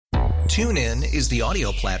TuneIn is the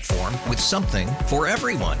audio platform with something for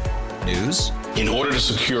everyone. News. In order to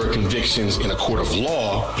secure convictions in a court of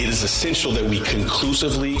law, it is essential that we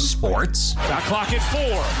conclusively. Sports. Shot clock at 4.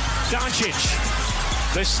 Doncic.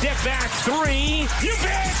 The step back 3. You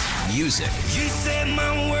bet. Music. You set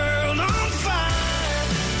my world on fire.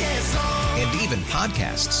 Yes, and even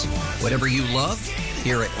podcasts. Whatever you love,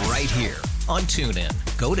 hear it right here on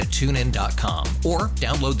TuneIn. Go to TuneIn.com or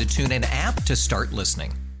download the TuneIn app to start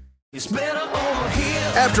listening. It's better over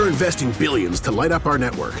here. After investing billions to light up our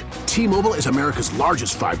network, T-Mobile is America's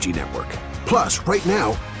largest 5G network. Plus, right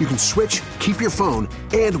now, you can switch, keep your phone,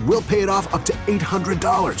 and we'll pay it off up to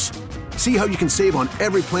 $800. See how you can save on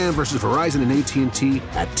every plan versus Verizon and AT&T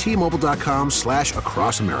at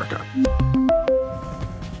T-Mobile.com/across America.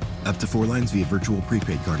 Up to 4 lines via virtual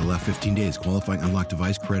prepaid card. Allow 15 days. Qualifying unlocked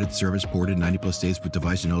device credit service ported 90+ states with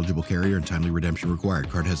device and eligible carrier and timely redemption required.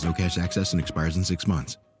 Card has no cash access and expires in 6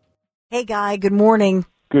 months. Hey, Guy. Good morning.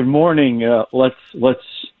 Good morning. Let's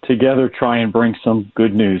together try and bring some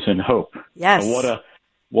good news and hope. Yes.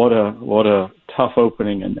 What a tough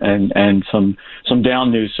opening and some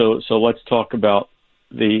down news. So let's talk about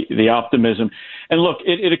the optimism. And look,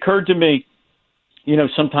 it occurred to me,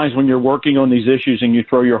 sometimes when you're working on these issues and you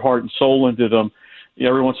throw your heart and soul into them,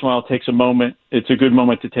 every once in a while it takes a moment. It's a good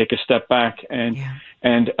moment to take a step back. And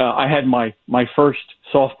I had my first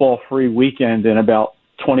softball-free weekend in about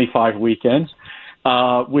 25 weekends,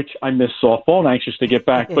 which I miss softball and anxious to get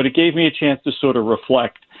back, but it gave me a chance to sort of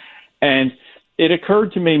reflect. And it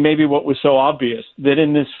occurred to me maybe what was so obvious, that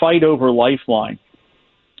in this fight over Lifeline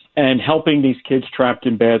and helping these kids trapped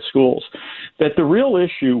in bad schools, that the real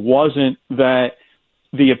issue wasn't that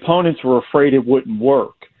the opponents were afraid it wouldn't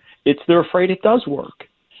work. It's they're afraid it does work.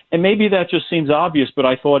 And maybe that just seems obvious, but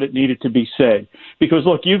I thought it needed to be said. Because,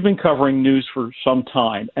 look, you've been covering news for some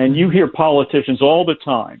time, and you hear politicians all the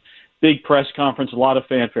time, big press conference, a lot of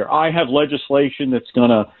fanfare. I have legislation that's going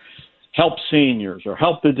to help seniors or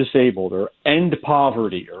help the disabled or end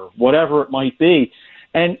poverty or whatever it might be.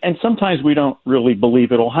 And sometimes we don't really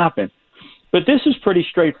believe it'll happen. But this is pretty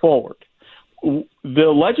straightforward.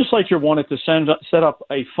 The legislature wanted to set up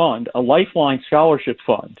a fund, a Lifeline scholarship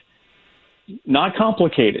fund. Not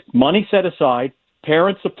complicated. Money set aside,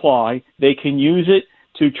 parents apply, they can use it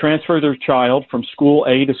to transfer their child from school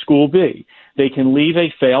A to school B. They can leave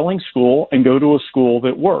a failing school and go to a school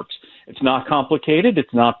that works. It's not complicated,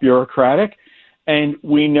 it's not bureaucratic, and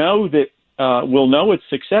we know that we'll know its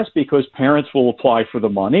success because parents will apply for the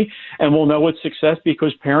money, and we'll know its success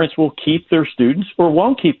because parents will keep their students or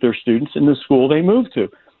won't keep their students in the school they move to.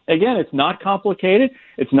 Again, it's not complicated,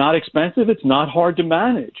 it's not expensive, it's not hard to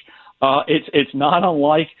manage. It's not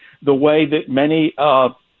unlike the way that many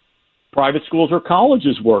private schools or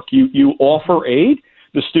colleges work. You offer aid,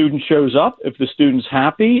 the student shows up. If the student's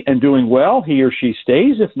happy and doing well, he or she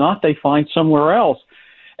stays. If not, they find somewhere else.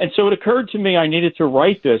 And so it occurred to me I needed to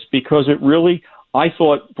write this because it really, I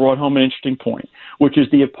thought, brought home an interesting point, which is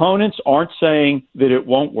the opponents aren't saying that it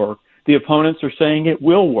won't work. The opponents are saying it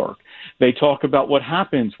will work. They talk about what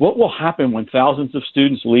will happen when thousands of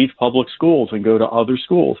students leave public schools and go to other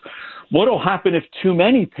schools. What will happen if too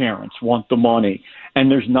many parents want the money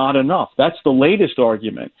and there's not enough? That's the latest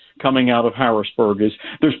argument coming out of Harrisburg is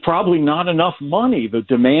there's probably not enough money. The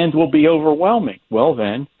demand will be overwhelming. Well,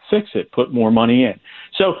 then fix it, put more money in.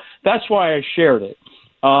 So that's why I shared it,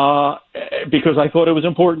 because I thought it was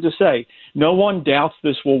important to say no one doubts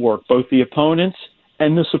this will work. Both the opponents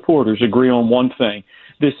and the supporters agree on one thing.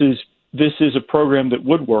 This is a program that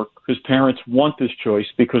would work because parents want this choice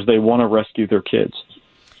because they want to rescue their kids.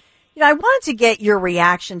 I wanted to get your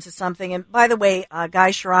reaction to something. And by the way, Guy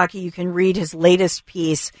Ciarracchi, you can read his latest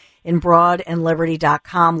piece in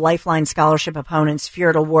broadandliberty.com, Lifeline Scholarship Opponents, Fear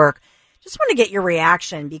It'll Work. Just want to get your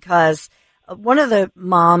reaction because one of the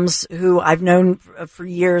moms who I've known for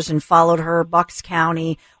years and followed her, Bucks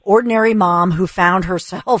County, ordinary mom who found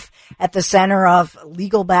herself at the center of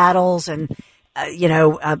legal battles and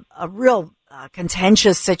a real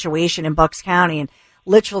contentious situation in Bucks County. And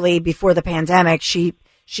literally before the pandemic, she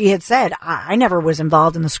had said, I never was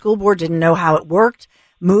involved in the school board, didn't know how it worked,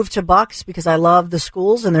 moved to Bucks because I love the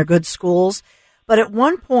schools and they're good schools. But at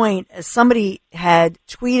one point, somebody had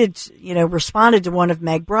tweeted, responded to one of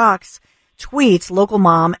Meg Brock's tweets, local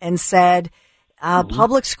mom, and said,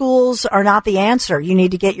 public schools are not the answer. You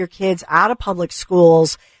need to get your kids out of public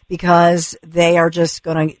schools because they are just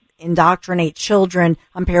going to indoctrinate children.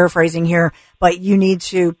 I'm paraphrasing here, but you need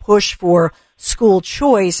to push for school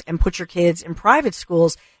choice and put your kids in private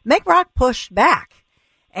schools. Meg Brock pushed back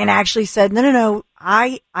and actually said, no,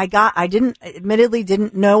 I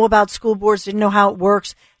didn't know about school boards, didn't know how it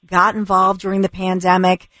works, got involved during the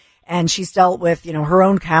pandemic and she's dealt with, her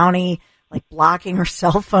own county, like blocking her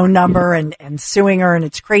cell phone number and suing her. And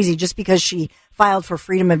it's crazy just because she filed for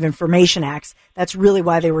Freedom of Information Acts. That's really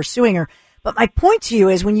why they were suing her. But my point to you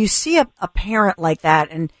is when you see a parent like that,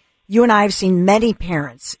 and you and I have seen many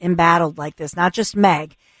parents embattled like this, not just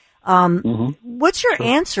Meg. What's your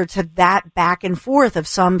answer to that back and forth of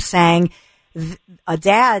some saying a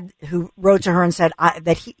dad who wrote to her and said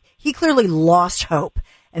that he clearly lost hope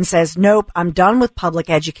and says, nope, I'm done with public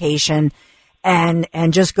education and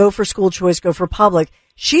just go for school choice, go for public.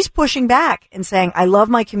 She's pushing back and saying, I love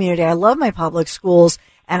my community. I love my public schools,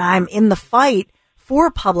 and I'm in the fight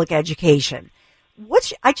for public education.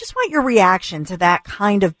 I just want your reaction to that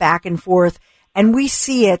kind of back and forth. And we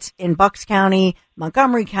see it in Bucks County,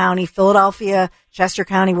 Montgomery County, Philadelphia, Chester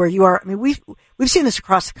County, where you are. I mean, we've seen this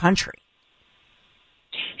across the country.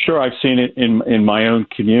 Sure, I've seen it in my own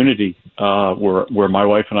community, where my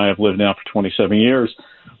wife and I have lived now for 27 years.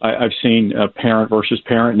 I've seen parent versus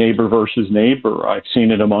parent, neighbor versus neighbor. I've seen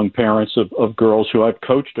it among parents of girls who I've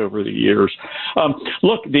coached over the years.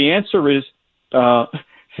 Look, the answer is,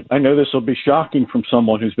 I know this will be shocking from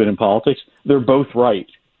someone who's been in politics. They're both right.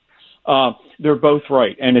 They're both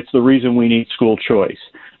right, and it's the reason we need school choice,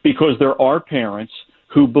 because there are parents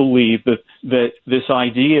who believe that this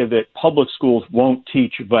idea that public schools won't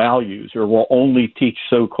teach values or will only teach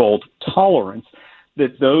so-called tolerance,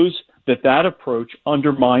 that approach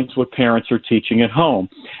undermines what parents are teaching at home,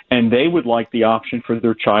 and they would like the option for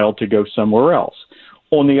their child to go somewhere else.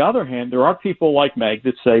 On the other hand, there are people like Meg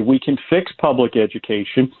that say we can fix public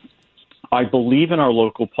education. I believe in our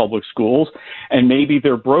local public schools, and maybe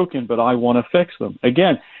they're broken, but I want to fix them.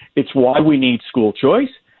 Again, it's why we need school choice,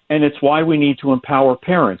 and it's why we need to empower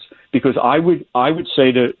parents. Because I would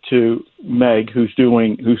say to Meg, who's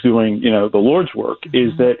doing the Lord's work,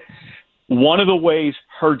 is that one of the ways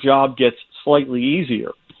her job gets slightly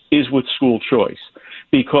easier is with school choice,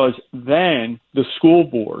 because then the school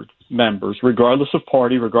board members, regardless of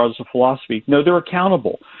party, regardless of philosophy, know they're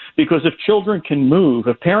accountable. Because if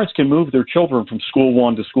parents can move their children from school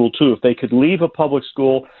 1 to school 2, if they could leave a public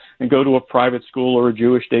school and go to a private school or a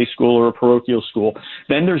Jewish day school or a parochial school,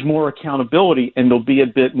 then there's more accountability and there'll be a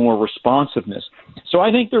bit more responsiveness. So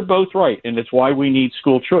I think they're both right, and it's why we need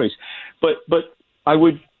school choice. But I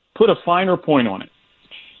would put a finer point on it.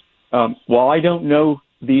 While I don't know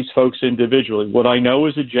these folks individually, what I know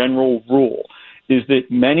as a general rule is that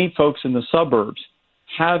many folks in the suburbs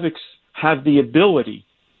have the ability.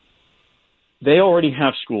 They already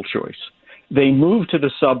have school choice. They move to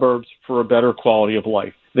the suburbs for a better quality of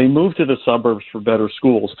life. They move to the suburbs for better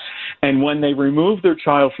schools. And when they remove their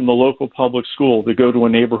child from the local public school to go to a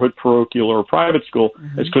neighborhood parochial or a private school,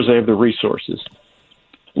 it's because they have the resources.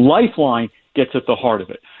 Lifeline gets at the heart of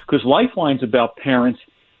it, because Lifeline's about parents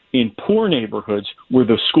in poor neighborhoods where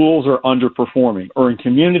the schools are underperforming, or in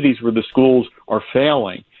communities where the schools are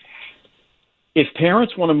failing. If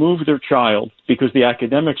parents want to move their child because the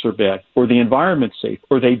academics are bad, or the environment's safe,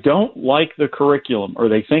 or they don't like the curriculum, or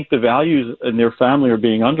they think the values in their family are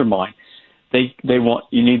being undermined,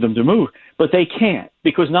 you need them to move. But they can't,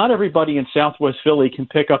 because not everybody in Southwest Philly can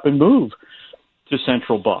pick up and move to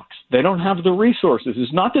Central Bucks. They don't have the resources.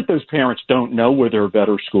 It's not that those parents don't know where there are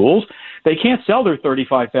better schools. They can't sell their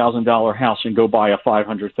 $35,000 house and go buy a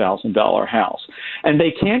 $500,000 house. And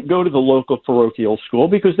they can't go to the local parochial school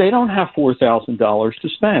because they don't have $4,000 to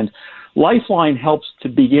spend. Lifeline helps to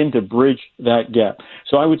begin to bridge that gap.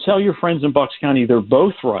 So I would tell your friends in Bucks County, they're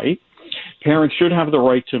both right. Parents should have the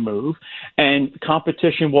right to move, and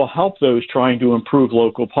competition will help those trying to improve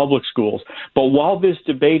local public schools. But while this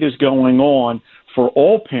debate is going on for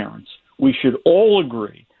all parents, we should all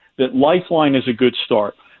agree that Lifeline is a good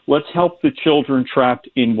start. Let's help the children trapped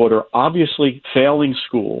in what are obviously failing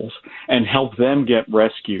schools and help them get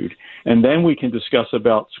rescued. And then we can discuss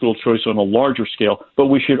about school choice on a larger scale. But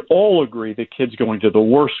we should all agree that kids going to the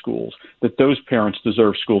worst schools, that those parents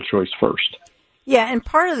deserve school choice first. Yeah, and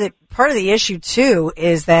part of the issue too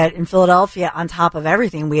is that in Philadelphia, on top of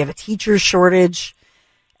everything, we have a teacher shortage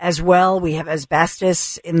as well. We have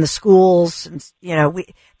asbestos in the schools, and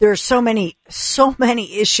there are so many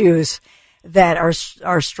issues that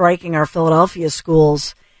are striking our Philadelphia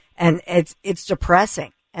schools, and it's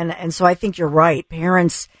depressing. And so I think you're right.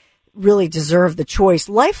 Parents really deserve the choice.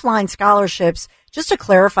 Lifeline scholarships, just to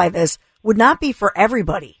clarify this, would not be for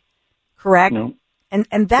everybody, correct? No.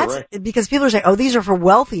 And that's correct. Because people are saying, oh, these are for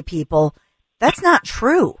wealthy people. That's not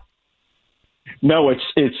true. No,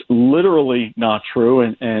 it's literally not true.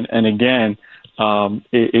 And again,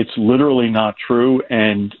 it's literally not true.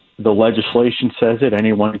 And the legislation says it.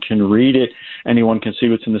 Anyone can read it. Anyone can see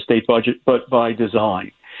what's in the state budget, but by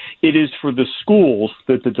design. It is for the schools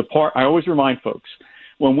that I always remind folks,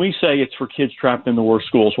 when we say it's for kids trapped in the worst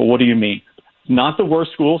schools, well, what do you mean? Not the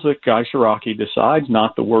worst schools that Guy Ciarracchi decides,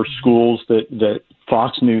 not the worst schools that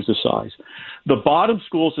Fox News decides. The bottom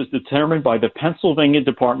schools is determined by the Pennsylvania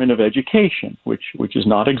Department of Education, which is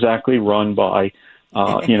not exactly run by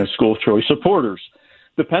school choice supporters.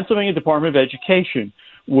 The Pennsylvania Department of Education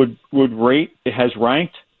would rate, it has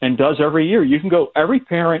ranked and does every year. You can go, every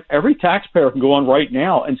parent, every taxpayer can go on right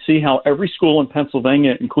now and see how every school in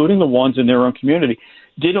Pennsylvania, including the ones in their own community,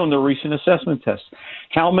 did on the recent assessment tests.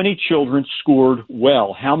 How many children scored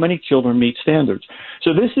well? How many children meet standards?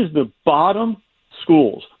 So this is the bottom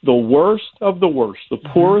schools, the worst of the worst, the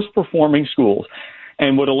poorest performing schools,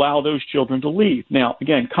 and would allow those children to leave. Now,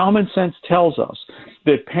 again, common sense tells us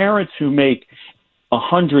that parents who make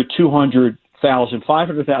 $100,000, $200,000,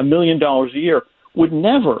 $500,000, $1 million a year would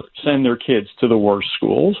never send their kids to the worst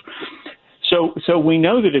schools. So we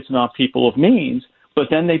know that it's not people of means, but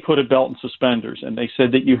then they put a belt and suspenders, and they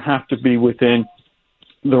said that you have to be within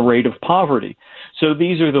the rate of poverty. So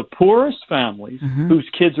these are the poorest families whose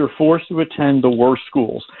kids are forced to attend the worst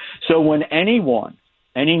schools. So when anyone,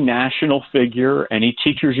 any national figure, any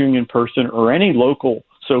teachers union person, or any local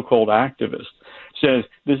so-called activist says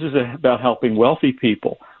this is about helping wealthy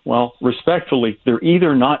people, well, respectfully, they're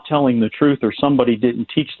either not telling the truth or somebody didn't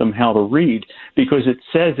teach them how to read, because it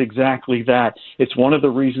says exactly that. It's one of the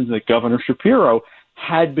reasons that Governor Shapiro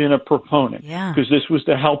had been a proponent, because this was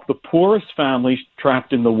to help the poorest families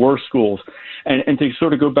trapped in the worst schools. And to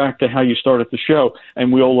sort of go back to how you started the show,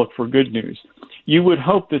 and we all look for good news, you would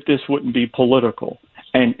hope that this wouldn't be political.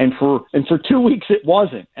 And for 2 weeks it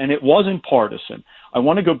wasn't, and it wasn't partisan. I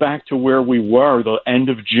want to go back to where we were the end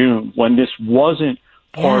of June when this wasn't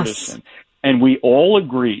partisan. And we all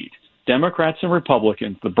agreed, Democrats and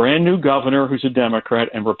Republicans, the brand new governor who's a Democrat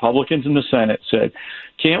and Republicans in the Senate said,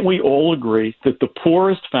 can't we all agree that the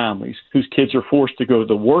poorest families whose kids are forced to go to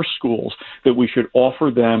the worst schools, that we should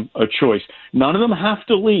offer them a choice? None of them have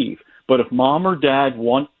to leave, but if mom or dad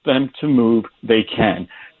want them to move, they can.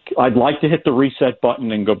 I'd like to hit the reset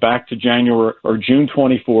button and go back to January or June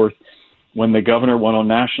 24th when the governor went on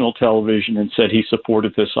national television and said he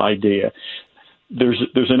supported this idea. There's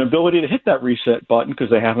an ability to hit that reset button because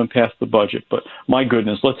they haven't passed the budget. But my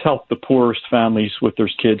goodness, let's help the poorest families with their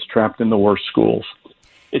kids trapped in the worst schools.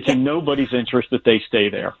 It's in nobody's interest that they stay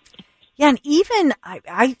there. Yeah, and even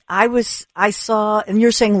I saw, and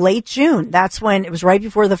you're saying late June. That's when it was right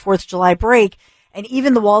before the 4th of July break. And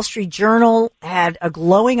even the Wall Street Journal had a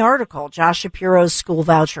glowing article, Josh Shapiro's school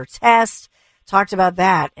voucher test, talked about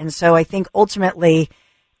that. And so I think ultimately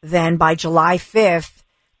then by July 5th,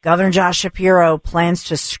 Governor Josh Shapiro plans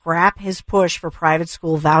to scrap his push for private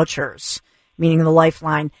school vouchers, meaning the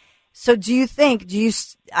Lifeline. So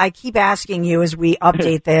I keep asking you as we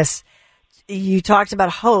update this, you talked about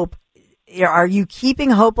hope. Are you keeping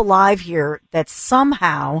hope alive here that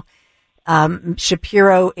somehow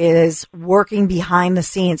Shapiro is working behind the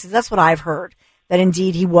scenes? That's what I've heard, that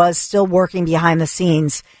indeed he was still working behind the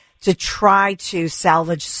scenes to try to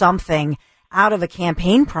salvage something out of a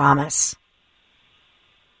campaign promise.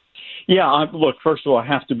 Yeah, look, first of all, I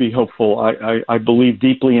have to be hopeful. I believe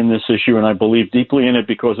deeply in this issue, and I believe deeply in it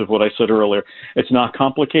because of what I said earlier. It's not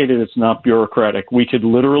complicated. It's not bureaucratic. We could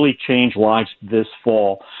literally change lives this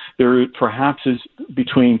fall. There perhaps is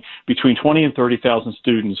between 20 and 30,000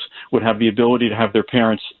 students would have the ability to have their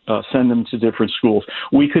parents send them to different schools.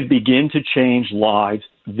 We could begin to change lives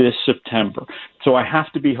this September. So I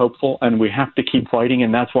have to be hopeful, and we have to keep fighting,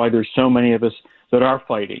 and that's why there's so many of us that are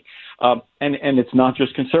fighting. And it's not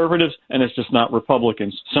just conservatives, and it's just not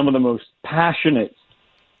Republicans. Some of the most passionate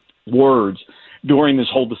words during this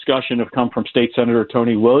whole discussion have come from State Senator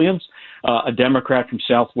Tony Williams, a Democrat from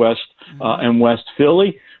Southwest and West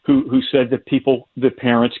Philly, who said that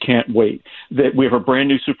parents can't wait. That we have a brand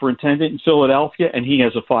new superintendent in Philadelphia, and he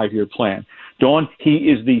has a 5-year plan. Dawn, he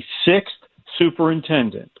is the 6th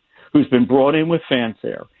superintendent who's been brought in with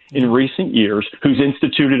fanfare in recent years, who's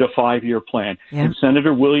instituted a 5-year plan. Yeah. And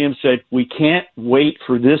Senator Williams said, we can't wait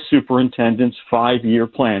for this superintendent's 5-year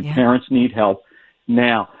plan. Yeah. Parents need help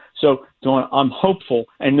now. So, Dawn, I'm hopeful,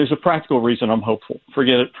 and there's a practical reason I'm hopeful.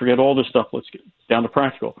 Forget all this stuff. Let's get down to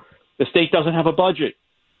practical. The state doesn't have a budget.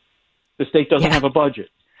 The state doesn't have a budget.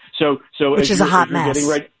 So which is a hot mess.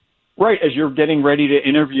 As you're getting ready to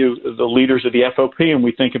interview the leaders of the FOP, and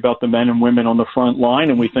we think about the men and women on the front line,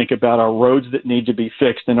 and we think about our roads that need to be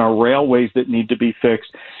fixed and our railways that need to be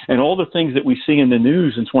fixed, and all the things that we see in the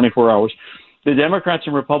news in 24 hours, the Democrats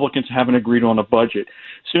and Republicans haven't agreed on a budget.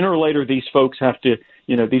 Sooner or later, these folks have to,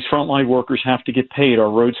 these frontline workers have to get paid. Our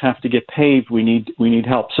roads have to get paved. We need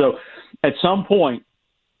help. So at some point,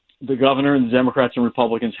 the governor and the Democrats and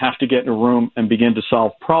Republicans have to get in a room and begin to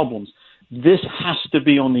solve problems. This has to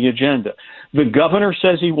be on the agenda. The governor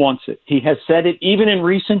says he wants it. He has said it even in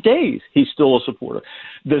recent days. He's still a supporter.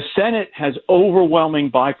 The Senate has overwhelming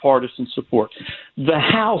bipartisan support. The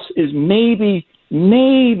House is maybe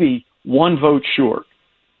one vote short.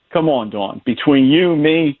 Come on, Dawn. Between you,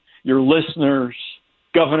 me, your listeners,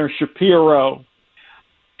 Governor Shapiro,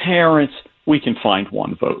 parents, we can find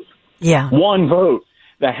one vote. Yeah. One vote.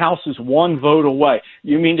 The House is one vote away.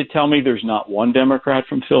 You mean to tell me there's not one Democrat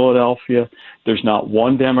from Philadelphia? There's not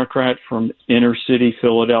one Democrat from inner city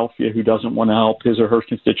Philadelphia who doesn't want to help his or her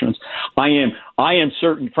constituents? I am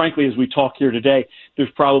certain, frankly, as we talk here today,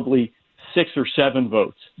 there's probably 6 or 7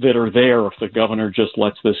 votes that are there if the governor just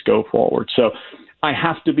lets this go forward. So I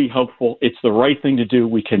have to be hopeful. It's the right thing to do.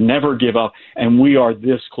 We can never give up, and we are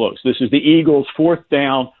this close. This is the Eagles' 4th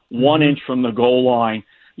down, 1 inch from the goal line.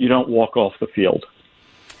 You don't walk off the field.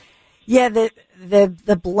 Yeah,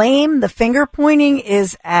 the blame, the finger pointing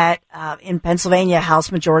is at in Pennsylvania,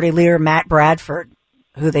 House Majority Leader Matt Bradford,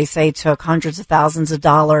 who they say took hundreds of thousands of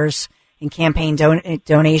dollars in campaign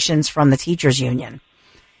donations from the teachers union,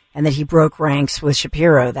 and that he broke ranks with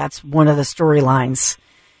Shapiro. That's one of the storylines.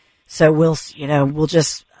 So we'll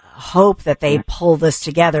just hope that they pull this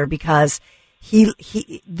together, because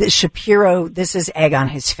Shapiro, this is egg on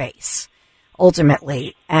his face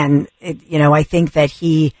ultimately, and I think that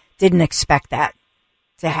he didn't expect that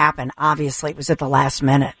to happen. Obviously, it was at the last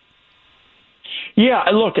minute. Yeah,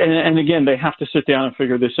 look, and again, they have to sit down and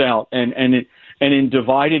figure this out. And in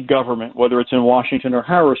divided government, whether it's in Washington or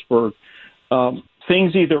Harrisburg,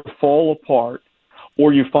 things either fall apart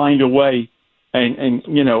or you find a way. And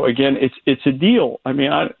again, it's a deal. I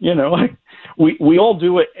mean, we all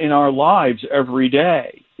do it in our lives every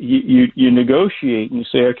day. You negotiate and you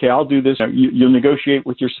say, okay, I'll do this. You'll negotiate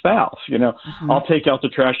with your spouse. I'll take out the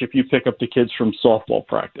trash if you pick up the kids from softball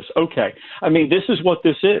practice. Okay. I mean, this is what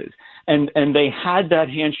this is. And they had that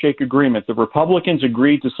handshake agreement. The Republicans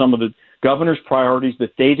agreed to some of the governor's priorities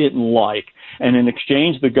that they didn't like. And in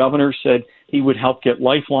exchange, the governor said he would help get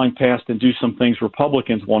Lifeline passed and do some things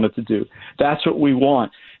Republicans wanted to do. That's what we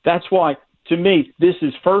want. That's why, to me, this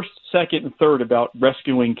is first, second, and third about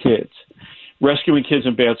rescuing kids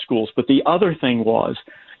in bad schools. But the other thing was,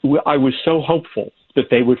 I was so hopeful that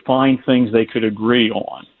they would find things they could agree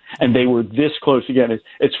on. And they were this close. Again,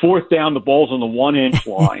 it's 4th down, the ball's on the 1 inch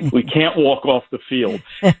line. We can't walk off the field.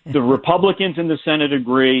 The Republicans in the Senate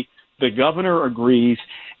agree. The governor agrees.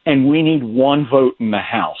 And we need one vote in the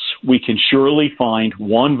House. We can surely find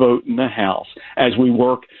one vote in the House as we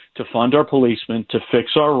work to fund our policemen, to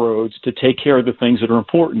fix our roads, to take care of the things that are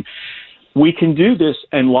important. We can do this,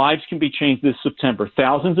 and lives can be changed this September.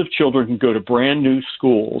 Thousands of children can go to brand new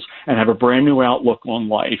schools and have a brand new outlook on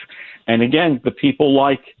life. And again, the people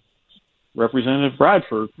like Representative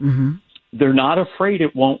Bradford, they're not afraid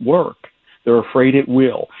it won't work. They're afraid it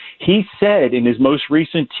will. He said in his most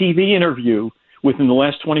recent TV interview within the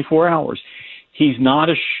last 24 hours, he's not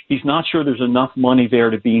sure there's enough money there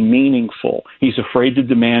to be meaningful. He's afraid the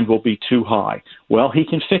demand will be too high. Well, he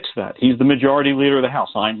can fix that. He's the majority leader of the House.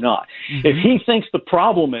 I'm not. If he thinks the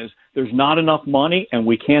problem is there's not enough money and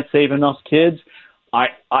we can't save enough kids, I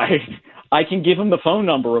can give him the phone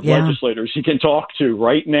number of legislators he can talk to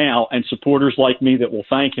right now, and supporters like me that will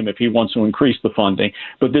thank him if he wants to increase the funding.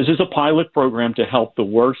 But this is a pilot program to help the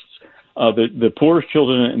worst, the poorest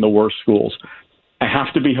children in the worst schools. I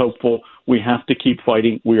have to be hopeful. We have to keep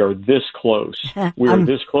fighting. We are this close. We are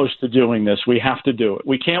this close to doing this. We have to do it.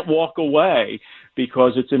 We can't walk away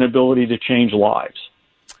because it's an ability to change lives.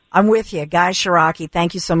 I'm with you. Guy Ciarracchi,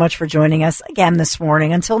 thank you so much for joining us again this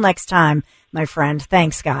morning. Until next time, my friend.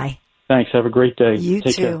 Thanks, Guy. Thanks. Have a great day. You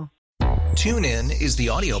Take too. Care. TuneIn is the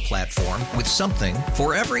audio platform with something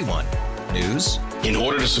for everyone. News. In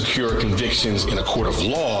order to secure convictions in a court of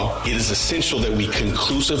law, it is essential that we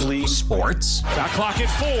conclusively. Sports. Shot clock at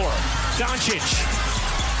 4.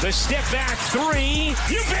 Doncic. The step back 3.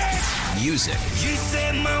 You bet. Music. You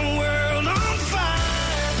set my world on fire.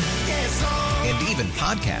 Yes, and even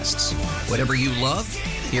podcasts. Whatever you love,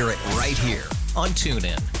 hear it right here on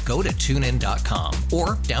TuneIn. Go to TuneIn.com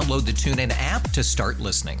or download the TuneIn app to start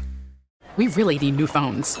listening. We really need new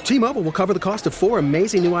phones. T-Mobile will cover the cost of 4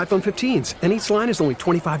 amazing new iPhone 15s, and each line is only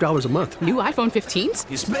 $25 a month. New iPhone 15s?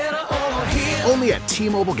 It's better over here. Only at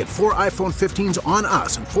T-Mobile, get 4 iPhone 15s on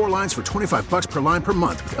us and 4 lines for $25 per line per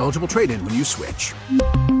month with eligible trade-in when you switch.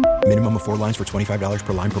 Minimum of 4 lines for $25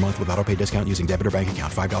 per line per month with autopay discount using debit or bank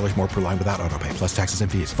account. $5 more per line without autopay, plus taxes and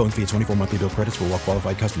fees. Phone fee at 24 monthly bill credits for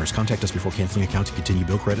well-qualified customers. Contact us before canceling account to continue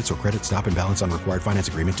bill credits or credit stop and balance on required finance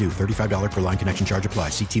agreement due. $35 per line connection charge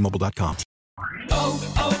applies. See T-Mobile.com.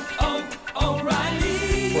 Oh, oh,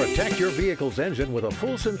 Protect your vehicle's engine with a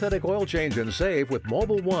full synthetic oil change and save with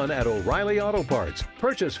Mobile One at O'Reilly Auto Parts.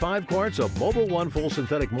 Purchase 5 quarts of Mobile One full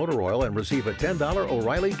synthetic motor oil and receive a $10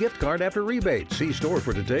 O'Reilly gift card after rebate. See store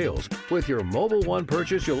for details. With your Mobile One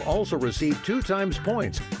purchase, you'll also receive 2 times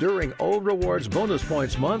points during O Rewards Bonus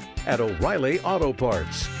Points Month at O'Reilly Auto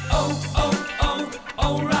Parts. Oh,